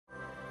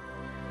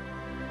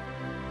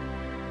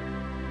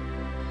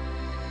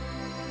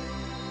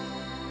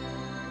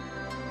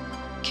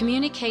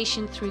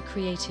Communication through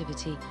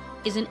creativity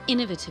is an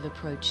innovative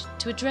approach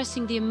to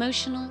addressing the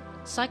emotional,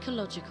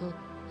 psychological,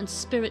 and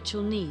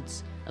spiritual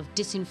needs of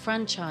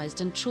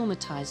disenfranchised and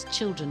traumatized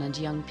children and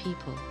young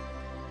people.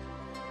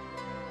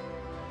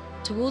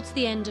 Towards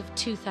the end of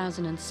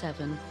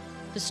 2007,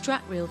 the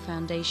Stratreel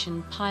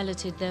Foundation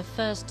piloted their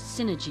first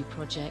Synergy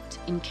project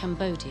in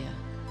Cambodia.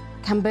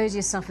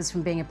 Cambodia suffers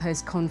from being a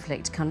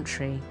post-conflict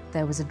country.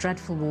 There was a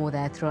dreadful war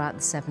there throughout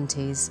the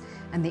 70s,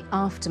 and the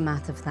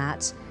aftermath of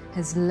that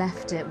has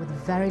left it with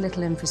very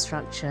little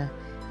infrastructure,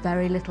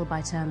 very little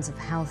by terms of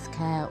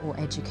healthcare or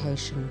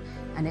education,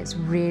 and it's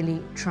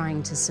really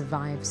trying to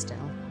survive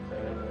still.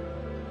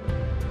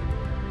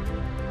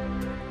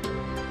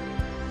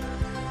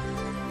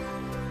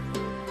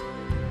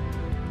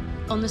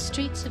 On the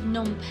streets of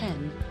Phnom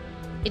Penh,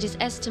 it is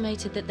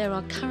estimated that there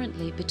are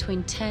currently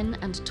between 10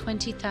 and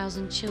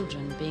 20,000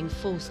 children being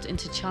forced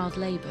into child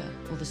labour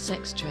or the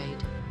sex trade.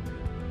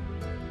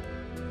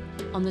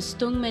 On the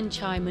Stung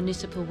Menchai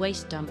municipal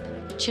waste dump,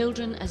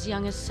 children as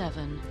young as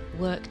 7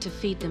 work to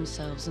feed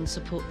themselves and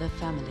support their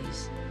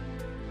families.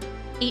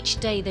 Each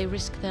day they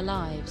risk their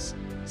lives,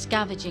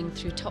 scavenging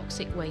through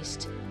toxic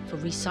waste for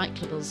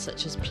recyclables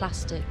such as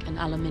plastic and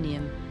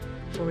aluminium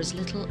for as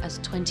little as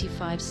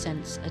 25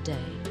 cents a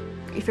day.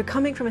 If you're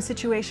coming from a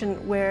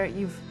situation where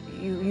you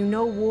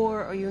know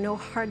war or you know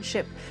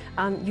hardship,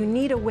 you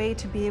need a way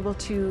to be able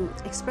to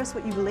express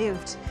what you've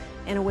lived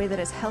in a way that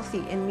is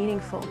healthy and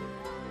meaningful.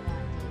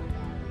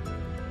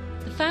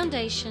 The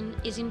foundation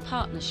is in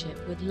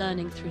partnership with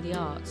Learning Through the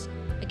Arts,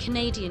 a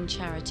Canadian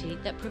charity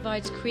that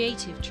provides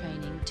creative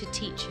training to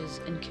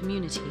teachers and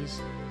communities.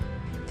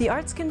 The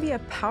arts can be a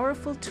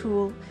powerful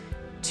tool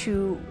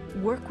to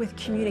work with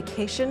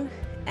communication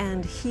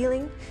and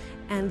healing.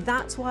 And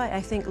that's why I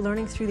think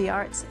learning through the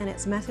arts and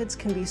its methods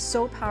can be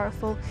so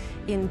powerful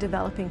in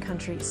developing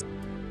countries.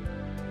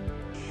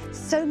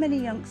 So many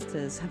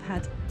youngsters have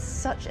had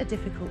such a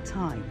difficult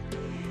time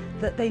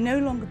that they no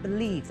longer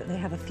believe that they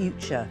have a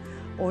future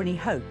or any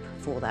hope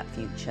for that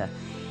future.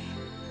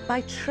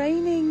 By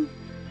training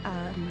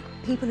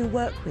people who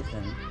work with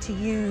them to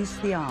use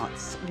the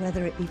arts,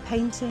 whether it be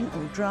painting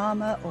or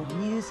drama or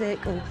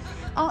music or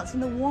arts in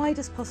the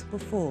widest possible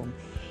form,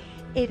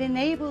 it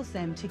enables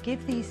them to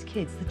give these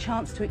kids the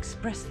chance to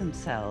express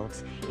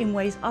themselves in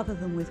ways other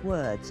than with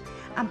words.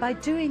 And by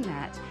doing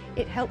that,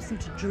 it helps them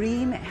to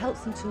dream, it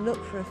helps them to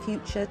look for a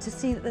future, to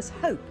see that there's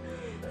hope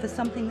for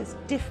something that's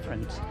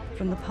different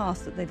from the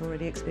past that they've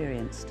already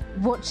experienced.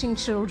 Watching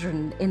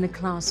children in a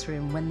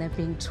classroom when they're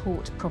being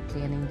taught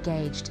properly and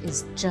engaged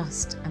is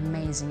just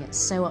amazing. It's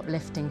so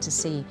uplifting to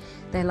see.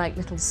 They're like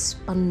little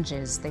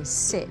sponges. They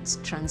sit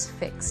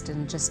transfixed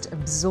and just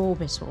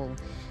absorb it all.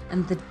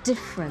 And the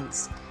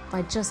difference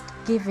by just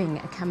giving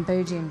a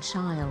Cambodian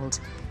child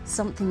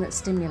something that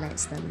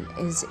stimulates them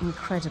is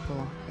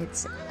incredible.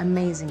 It's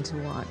amazing to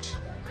watch.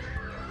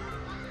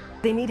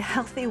 They need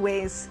healthy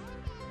ways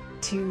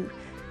to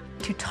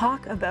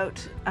talk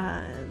about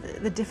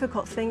the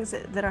difficult things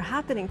that are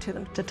happening to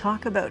them, to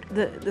talk about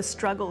the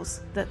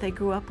struggles that they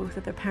grew up with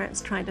their parents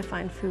trying to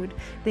find food.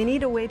 They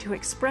need a way to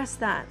express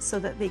that so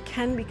that they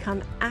can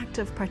become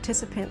active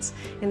participants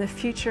in the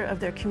future of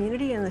their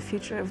community and the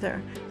future of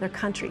their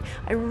country.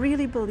 I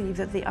really believe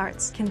that the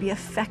arts can be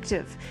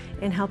effective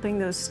in helping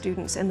those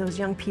students and those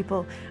young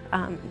people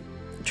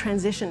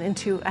transition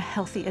into a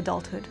healthy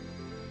adulthood.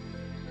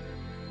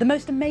 The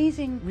most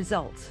amazing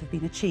results have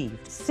been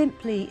achieved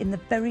simply in the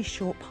very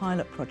short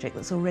pilot project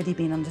that's already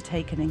been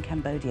undertaken in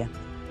Cambodia.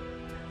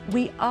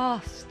 We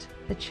asked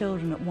the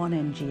children at one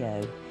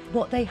NGO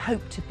what they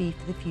hoped to be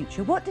for the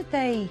future. What did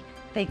they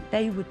think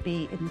they would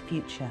be in the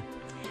future?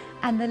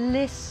 And the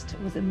list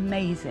was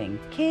amazing.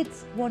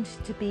 Kids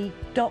wanted to be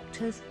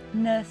doctors,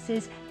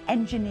 nurses,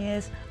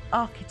 engineers,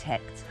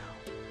 architects.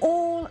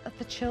 All of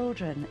the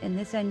children in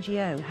this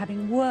NGO,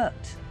 having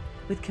worked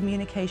with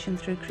communication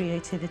through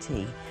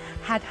creativity,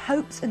 had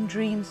hopes and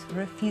dreams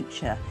for a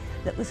future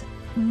that was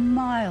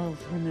miles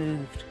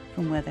removed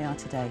from where they are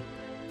today.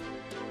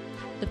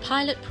 The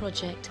pilot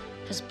project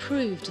has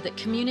proved that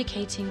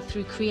communicating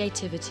through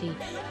creativity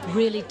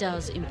really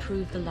does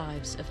improve the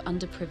lives of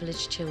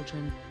underprivileged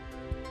children.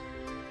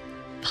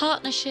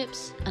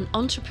 Partnerships and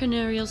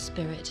entrepreneurial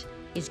spirit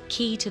is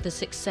key to the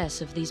success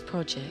of these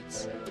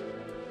projects.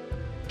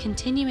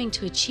 Continuing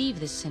to achieve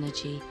this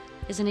synergy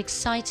is an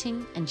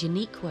exciting and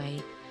unique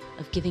way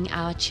of giving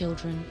our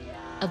children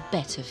a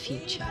better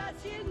future.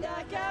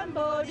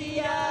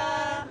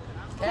 Cambodia,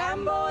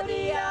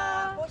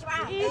 Cambodia,